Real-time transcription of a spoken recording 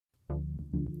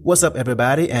What's up,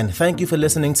 everybody, and thank you for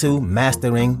listening to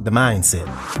Mastering the Mindset.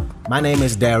 My name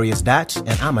is Darius Dotch,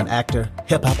 and I'm an actor,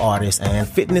 hip-hop artist, and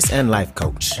fitness and life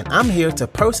coach. And I'm here to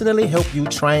personally help you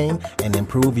train and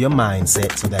improve your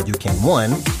mindset so that you can, 1,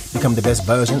 become the best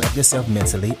version of yourself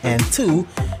mentally, and 2,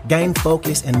 gain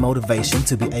focus and motivation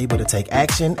to be able to take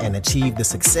action and achieve the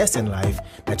success in life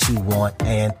that you want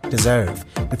and deserve.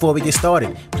 Before we get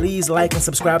started, please like and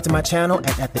subscribe to my channel,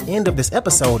 and at the end of this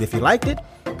episode, if you liked it,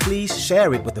 please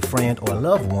share it with a friend or a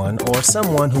loved one or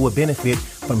someone who would benefit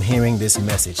from hearing this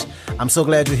message. I'm so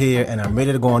glad you're here, and I'm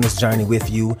ready to go on this journey with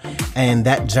you, and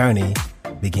that journey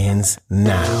begins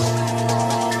now.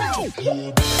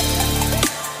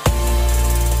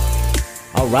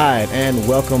 All right, and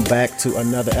welcome back to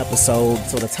another episode.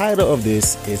 So the title of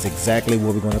this is exactly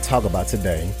what we're going to talk about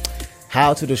today: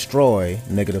 how to destroy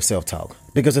negative self-talk.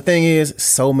 Because the thing is,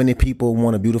 so many people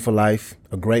want a beautiful life,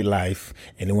 a great life,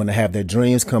 and they want to have their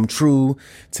dreams come true,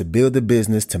 to build the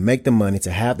business, to make the money,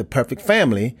 to have the perfect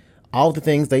family, all the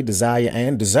things they desire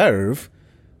and deserve,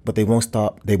 but they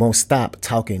won't stop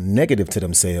talking negative to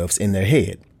themselves in their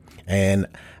head. And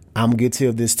I'm guilty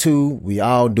of this too. We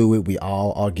all do it. We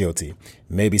all are guilty.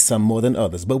 Maybe some more than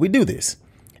others, but we do this.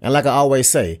 And like I always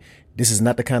say, this is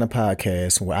not the kind of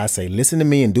podcast where I say, listen to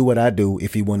me and do what I do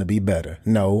if you want to be better.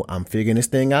 No, I'm figuring this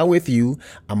thing out with you.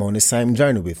 I'm on the same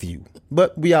journey with you.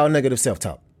 But we all negative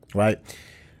self-talk, right?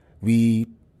 We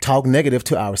talk negative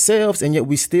to ourselves, and yet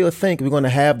we still think we're going to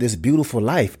have this beautiful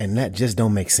life, and that just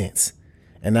don't make sense.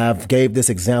 And I've gave this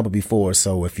example before,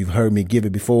 so if you've heard me give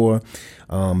it before,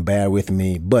 bear with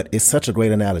me. But it's such a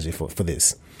great analogy for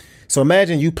this. So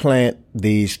imagine you plant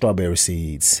these strawberry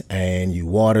seeds and you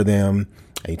water them,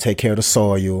 and you take care of the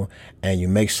soil, and you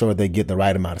make sure they get the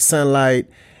right amount of sunlight,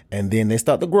 and then they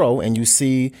start to grow, and you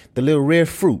see the little red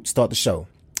fruit start to show.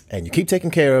 And you keep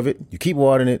taking care of it, you keep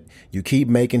watering it, you keep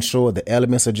making sure the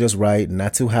elements are just right,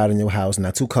 not too hot in your house,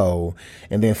 not too cold,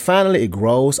 and then finally it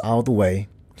grows all the way,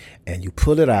 and you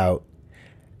pull it out,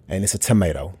 and it's a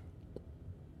tomato.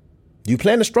 You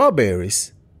planted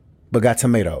strawberries, but got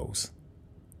tomatoes.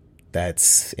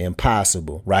 That's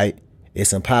impossible, right?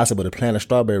 It's impossible to plant a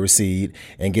strawberry seed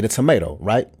and get a tomato,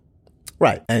 right?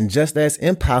 Right. And just as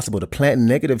impossible to plant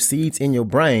negative seeds in your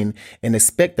brain and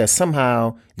expect that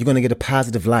somehow you're going to get a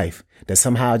positive life, that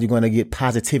somehow you're going to get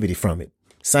positivity from it.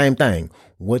 Same thing.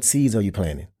 What seeds are you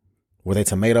planting? Were they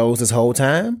tomatoes this whole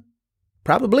time?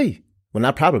 Probably. Well,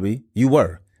 not probably. You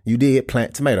were. You did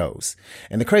plant tomatoes.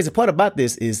 And the crazy part about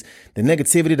this is the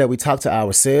negativity that we talk to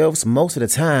ourselves, most of the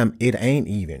time, it ain't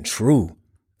even true.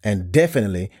 And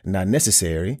definitely not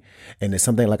necessary. And it's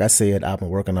something, like I said, I've been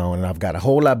working on, and I've got a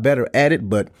whole lot better at it,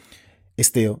 but it's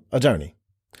still a journey.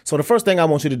 So the first thing I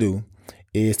want you to do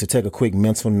is to take a quick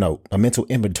mental note, a mental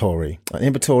inventory, an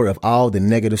inventory of all the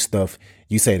negative stuff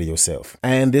you say to yourself.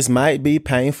 And this might be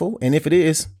painful. And if it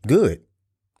is, good.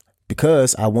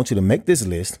 Because I want you to make this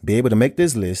list, be able to make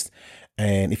this list.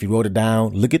 And if you wrote it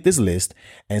down, look at this list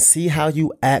and see how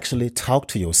you actually talk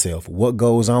to yourself, what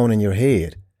goes on in your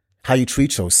head, how you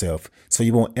treat yourself, so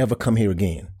you won't ever come here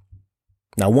again.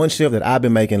 Now, one shift that I've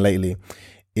been making lately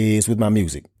is with my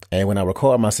music. And when I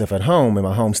record myself at home in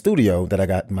my home studio that I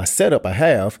got my setup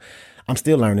I'm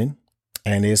still learning.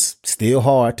 And it's still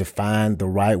hard to find the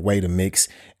right way to mix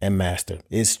and master.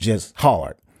 It's just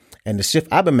hard. And the shift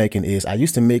I've been making is I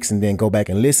used to mix and then go back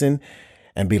and listen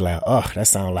and be like, oh, that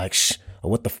sound like shh.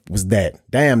 Or what the was that?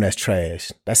 Damn, that's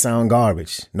trash. That sound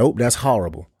garbage. Nope, that's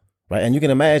horrible. Right. And you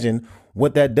can imagine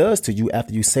what that does to you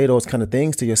after you say those kind of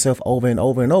things to yourself over and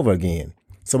over and over again.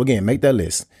 So again, make that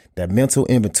list, that mental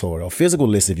inventory or physical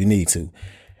list if you need to.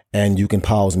 And you can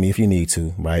pause me if you need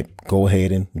to, right? Go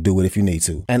ahead and do it if you need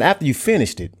to. And after you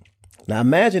finished it, now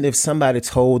imagine if somebody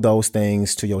told those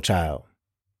things to your child,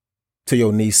 to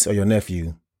your niece or your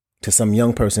nephew, to some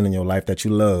young person in your life that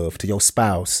you love, to your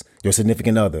spouse, your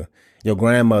significant other, your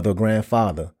grandmother or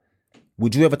grandfather.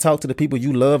 Would you ever talk to the people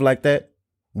you love like that?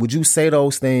 Would you say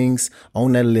those things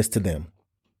on that list to them?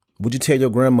 Would you tell your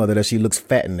grandmother that she looks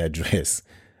fat in that dress?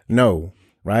 No,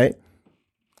 right?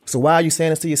 So why are you saying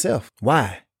this to yourself?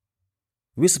 Why?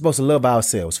 We're supposed to love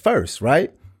ourselves first,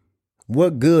 right?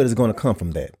 What good is going to come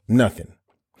from that? Nothing.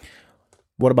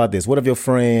 What about this? What if your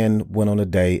friend went on a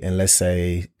date, and let's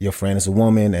say your friend is a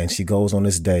woman and she goes on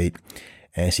this date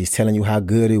and she's telling you how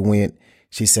good it went.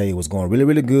 She say it was going really,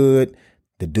 really good.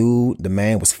 The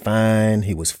man was fine.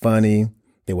 He was funny.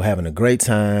 They were having a great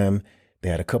time. They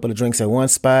had a couple of drinks at one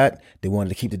spot. They wanted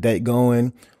to keep the date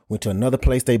going. Went to another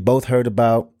place they both heard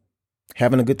about,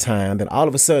 having a good time. Then all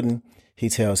of a sudden, he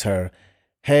tells her,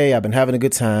 hey, I've been having a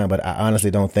good time, but I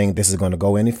honestly don't think this is going to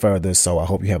go any further. So I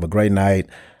hope you have a great night.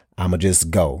 I'm going to just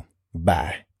go.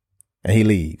 Bye. and he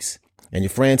leaves, and your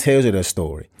friend tells you their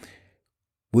story,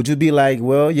 would you be like,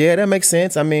 well, yeah, that makes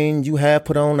sense. I mean, you have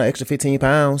put on an extra 15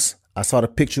 pounds. I saw the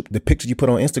picture you put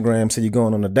on Instagram, so you're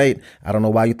going on a date. I don't know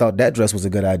why you thought that dress was a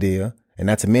good idea. And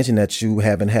not to mention that you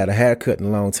haven't had a haircut in a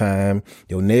long time.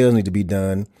 Your nails need to be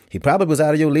done. He probably was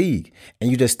out of your league, and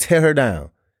you just tear her down.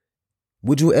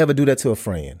 Would you ever do that to a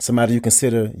friend? Somebody you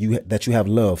consider that you have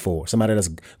love for? Somebody that's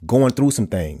going through some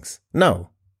things? No.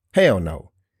 Hell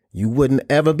no. You wouldn't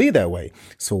ever be that way.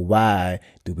 So why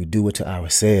do we do it to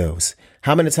ourselves?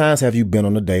 How many times have you been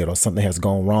on a date or something has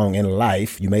gone wrong in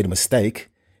life? You made a mistake.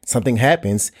 Something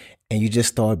happens and you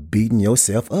just start beating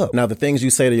yourself up. Now, the things you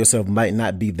say to yourself might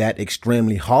not be that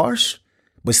extremely harsh,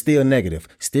 but still negative,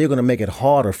 still going to make it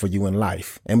harder for you in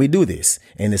life. And we do this,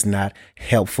 and it's not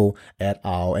helpful at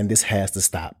all. And this has to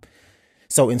stop.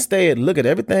 So instead, look at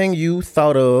everything you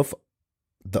thought of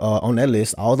on that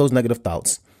list, all those negative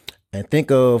thoughts, and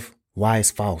think of why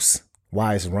it's false,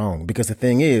 why it's wrong. Because the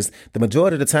thing is, the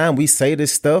majority of the time we say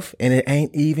this stuff and it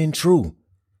ain't even true.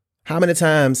 How many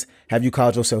times have you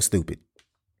called yourself stupid?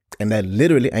 And that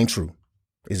literally ain't true.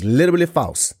 It's literally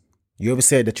false. You ever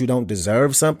said that you don't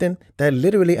deserve something? That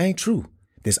literally ain't true.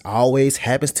 This always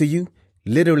happens to you.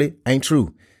 Literally ain't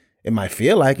true. It might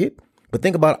feel like it, but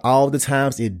think about all the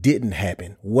times it didn't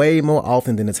happen, way more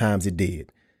often than the times it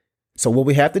did. So what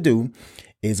we have to do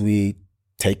is we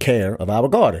take care of our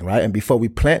garden, right? And before we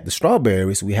plant the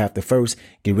strawberries, we have to first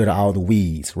get rid of all the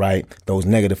weeds, right? Those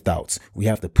negative thoughts. We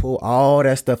have to pull all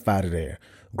that stuff out of there.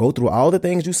 Go through all the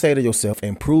things you say to yourself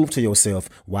and prove to yourself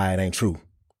why it ain't true.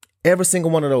 Every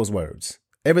single one of those words,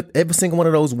 every single one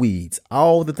of those weeds,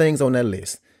 all the things on that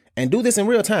list. And do this in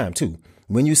real time too.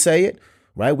 When you say it,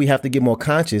 right, we have to get more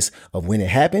conscious of when it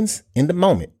happens in the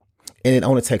moment. And it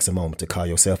only takes a moment to call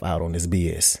yourself out on this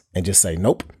BS and just say,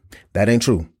 nope, that ain't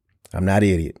true. I'm not an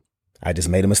idiot. I just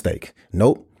made a mistake.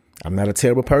 Nope, I'm not a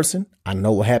terrible person. I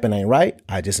know what happened ain't right.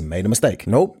 I just made a mistake.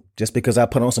 Nope. Just because I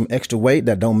put on some extra weight,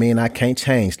 that don't mean I can't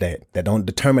change that. That don't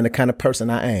determine the kind of person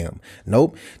I am.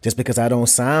 Nope. Just because I don't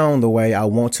sound the way I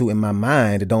want to in my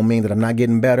mind, it don't mean that I'm not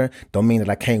getting better. Don't mean that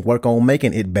I can't work on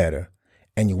making it better.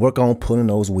 And you work on pulling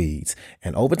those weeds.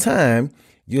 And over time,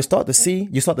 you start to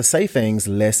say things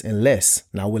less and less.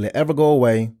 Now, will it ever go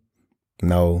away?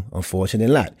 No,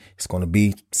 unfortunately not. It's going to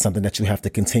be something that you have to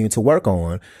continue to work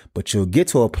on, but you'll get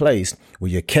to a place where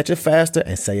you catch it faster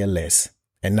and say it less.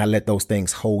 And not let those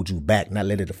things hold you back, not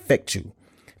let it affect you.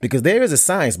 Because there is a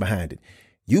science behind it.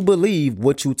 You believe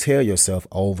what you tell yourself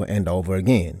over and over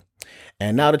again.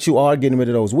 And now that you are getting rid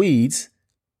of those weeds,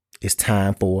 it's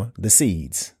time for the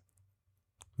seeds.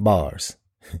 Bars.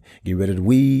 Get rid of the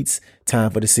weeds, time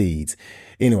for the seeds.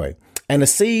 Anyway, and the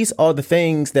seeds are the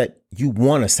things that you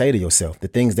want to say to yourself, the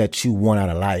things that you want out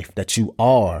of life, that you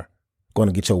are going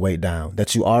to get your weight down,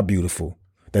 that you are beautiful,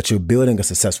 that you're building a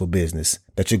successful business,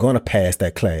 that you're going to pass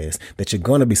that class, that you're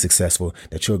going to be successful,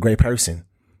 that you're a great person,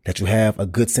 that you have a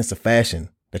good sense of fashion,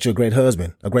 that you're a great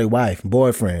husband, a great wife,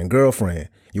 boyfriend, girlfriend,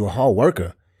 you're a hard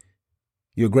worker,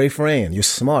 you're a great friend, you're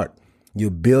smart,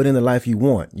 you're building the life you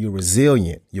want, you're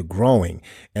resilient, you're growing.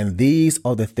 And these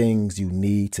are the things you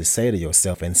need to say to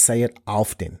yourself, and say it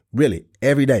often, really,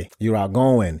 every day. You're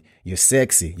outgoing, you're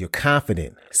sexy, you're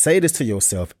confident. Say this to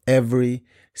yourself every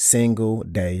single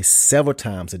day, several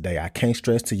times a day. I can't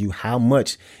stress to you how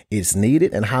much it's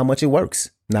needed and how much it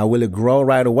works. Now, will it grow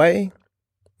right away?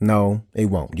 No, it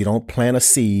won't. You don't plant a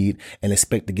seed and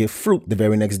expect to get fruit the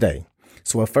very next day.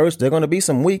 So at first, there are going to be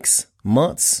some weeks,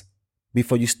 months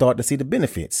before you start to see the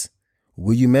benefits.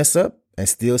 Will you mess up and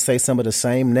still say some of the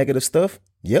same negative stuff?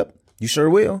 Yep, you sure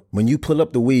will. When you pull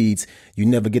up the weeds, you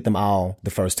never get them all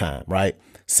the first time, right?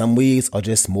 Some weeds are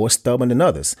just more stubborn than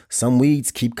others. Some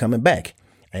weeds keep coming back.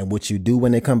 And what do you do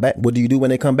when they come back?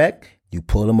 You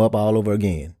pull them up all over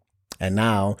again. And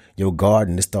now your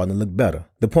garden is starting to look better.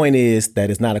 The point is that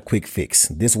it's not a quick fix.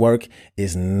 This work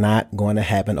is not going to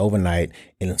happen overnight,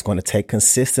 and it's going to take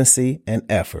consistency and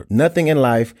effort. Nothing in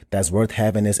life that's worth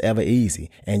having is ever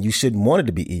easy, and you shouldn't want it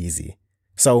to be easy.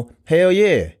 So, hell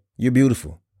yeah, you're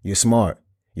beautiful. You're smart.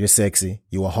 You're sexy.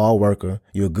 You're a hard worker.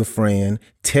 You're a good friend.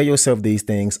 Tell yourself these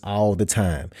things all the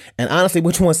time. And honestly,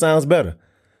 which one sounds better?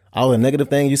 All the negative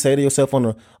things you say to yourself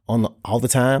all the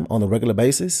time, on a regular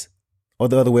basis, or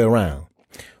the other way around?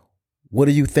 What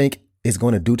do you think is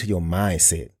going to do to your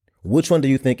mindset? Which one do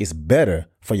you think is better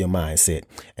for your mindset?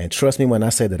 And trust me when I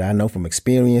say that I know from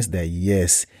experience that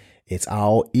yes, it's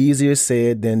all easier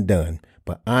said than done.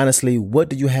 But honestly, what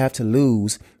do you have to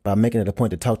lose by making it a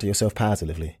point to talk to yourself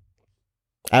positively?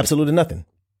 Absolutely nothing.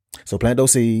 So plant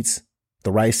those seeds,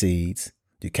 the right seeds,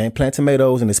 You can't plant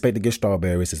tomatoes and expect to get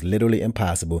strawberries. It's literally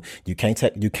impossible. You can't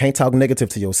talk negative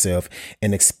to yourself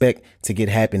and expect to get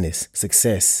happiness,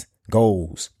 success,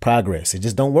 goals, progress. It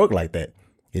just don't work like that.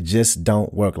 It just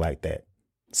don't work like that.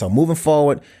 So moving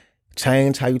forward,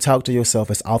 change how you talk to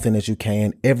yourself as often as you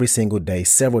can, every single day,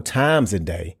 several times a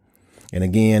day. And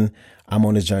again, I'm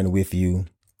on this journey with you.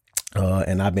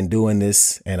 And I've been doing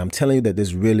this, and I'm telling you that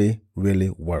this really, really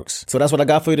works. So that's what I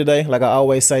got for you today. Like I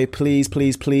always say, please,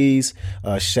 please, please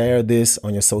share this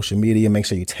on your social media. Make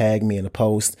sure you tag me in the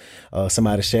post.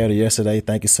 Somebody shared it yesterday.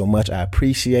 Thank you so much. I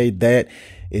appreciate that.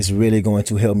 It's really going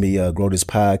to help me grow this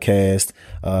podcast.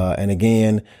 And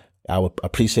again, I would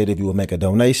appreciate if you would make a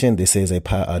donation. This is a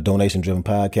donation-driven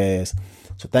podcast.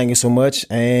 So thank you so much,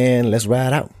 and let's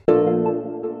ride out.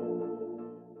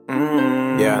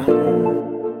 Yeah.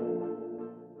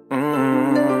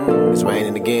 It's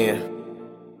raining again.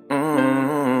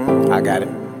 I got it.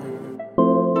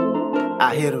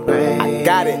 I hear the rain. I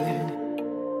got it.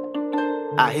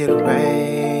 I hear the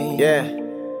rain. Yeah.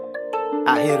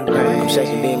 I hear the rain. I'm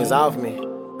shaking demons off me.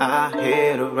 I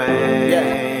hear the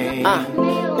rain.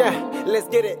 Yeah. Let's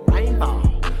get it. Rainfall.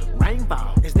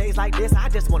 Rainfall. It's days like this, I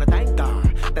just wanna thank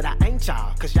God that I ain't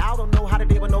y'all. Cause y'all don't know how to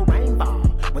deal with no rainfall.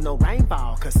 With no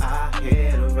rainfall. Cause I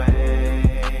hear the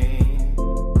rain.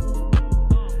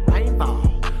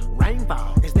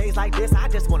 Rainfall. It's days like this, I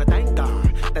just wanna thank God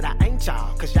that I ain't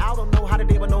y'all. Cause y'all don't know how to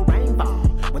deal with no rainfall.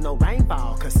 With no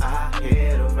rainfall. Cause I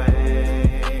hear the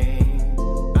rain.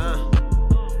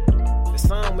 The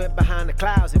sun went behind the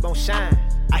clouds, it won't shine.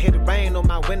 I hear the rain on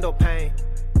my window pane.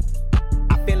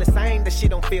 I feel the same, that she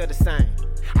don't feel the same.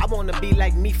 I wanna be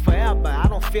like me forever, I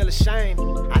don't feel ashamed.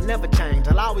 I never change,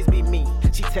 I'll always be me.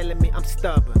 She telling me I'm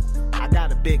stubborn. I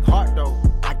got a big heart though,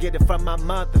 I get it from my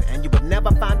mother. And you would never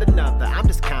find another, I'm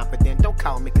just confident, don't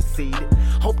call me conceited.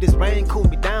 Hope this rain cool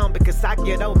me down because I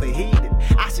get overheated.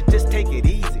 I should just take it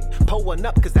easy, pour one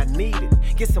up cause I need it.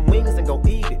 Get some wings and go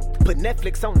eat it, put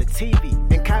Netflix on the TV.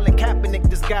 And Colin Kaepernick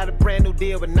just got a brand new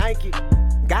deal with Nike.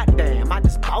 Goddamn, I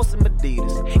just bought some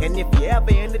Adidas. And if you ever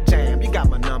in the jam, you got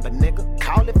my number, nigga.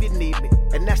 Call if you need me.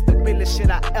 And that's the realest shit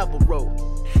I ever wrote.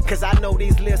 Cause I know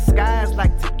these little skies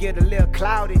like to get a little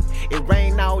cloudy. It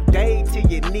rain all day till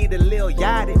you need a little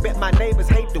yachty. Bet my neighbors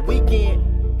hate the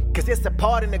weekend, cause it's a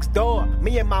party next door.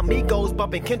 Me and my amigos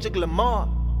bumping Kendrick Lamar.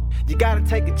 You gotta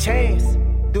take a chance,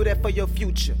 do that for your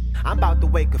future. I'm about to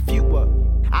wake a few up.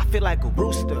 I feel like a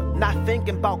rooster, not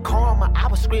thinking about karma. I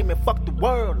was screaming fuck the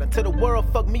world until the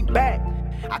world fucked me back.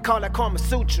 I call that Karma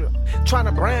Sutra. Trying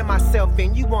to brand myself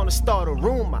and you wanna start a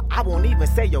rumor. I won't even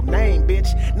say your name,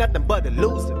 bitch. Nothing but a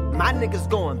loser. My niggas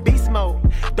going beast mode,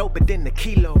 doper than the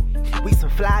kilo. We some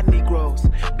fly Negroes,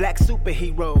 black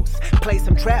superheroes. Play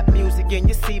some trap music and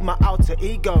you see my alter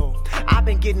ego. I've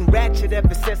been getting ratchet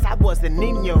ever since I was a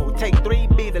Nino. Take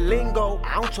 3B the lingo,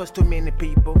 I don't trust too many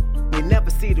people. You never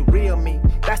see the real me,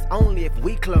 that's only if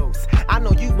we close. I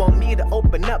know you want me to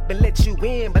open up and let you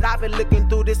in, but I've been looking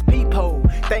through this peephole.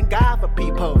 Thank God for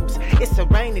peepholes. It's a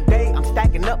rainy day, I'm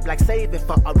stacking up like saving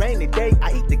for a rainy day.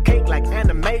 I eat the cake like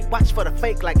anime, watch for the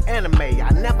fake like anime. I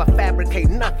never fabricate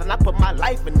nothing, I put my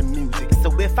life in the music.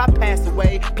 So if I pass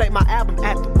away, play my album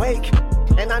at the wake.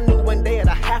 And I knew one day it'd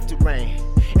have to rain.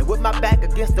 And with my back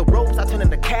against the ropes, I turn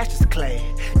into Cassius Clay.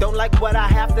 Don't like what I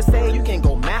have to say, you can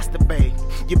go masturbate.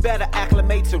 You better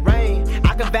acclimate to rain,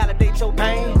 I can validate your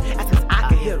pain. As since I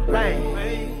can hear the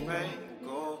rain.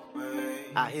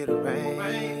 I hear the rain.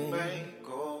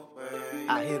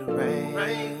 I hear the rain.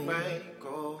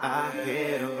 I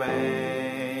hear the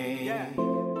rain.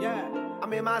 Yeah.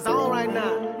 I'm in my zone right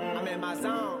now. I'm in my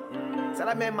zone. Said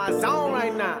I'm in my zone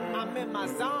right now. I'm in my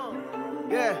zone.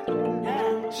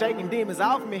 Yeah. Shaking demons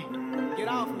off me. Get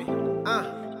off me.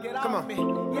 Get off come on. Me.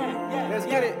 Yeah. Let's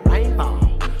get it. Rainfall.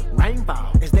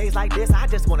 It's days like this, I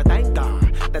just wanna thank God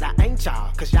that I ain't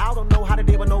y'all. Cause y'all don't know how to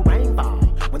deal with no rainfall.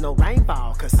 With no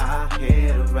rainfall, cause I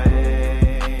hear the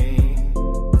rain.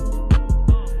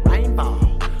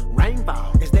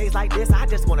 Rainfall. It's days like this, I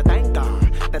just wanna thank God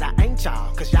that I ain't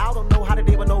y'all. Cause y'all don't know how to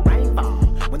deal with no rainfall.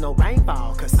 With no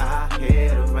rainfall, cause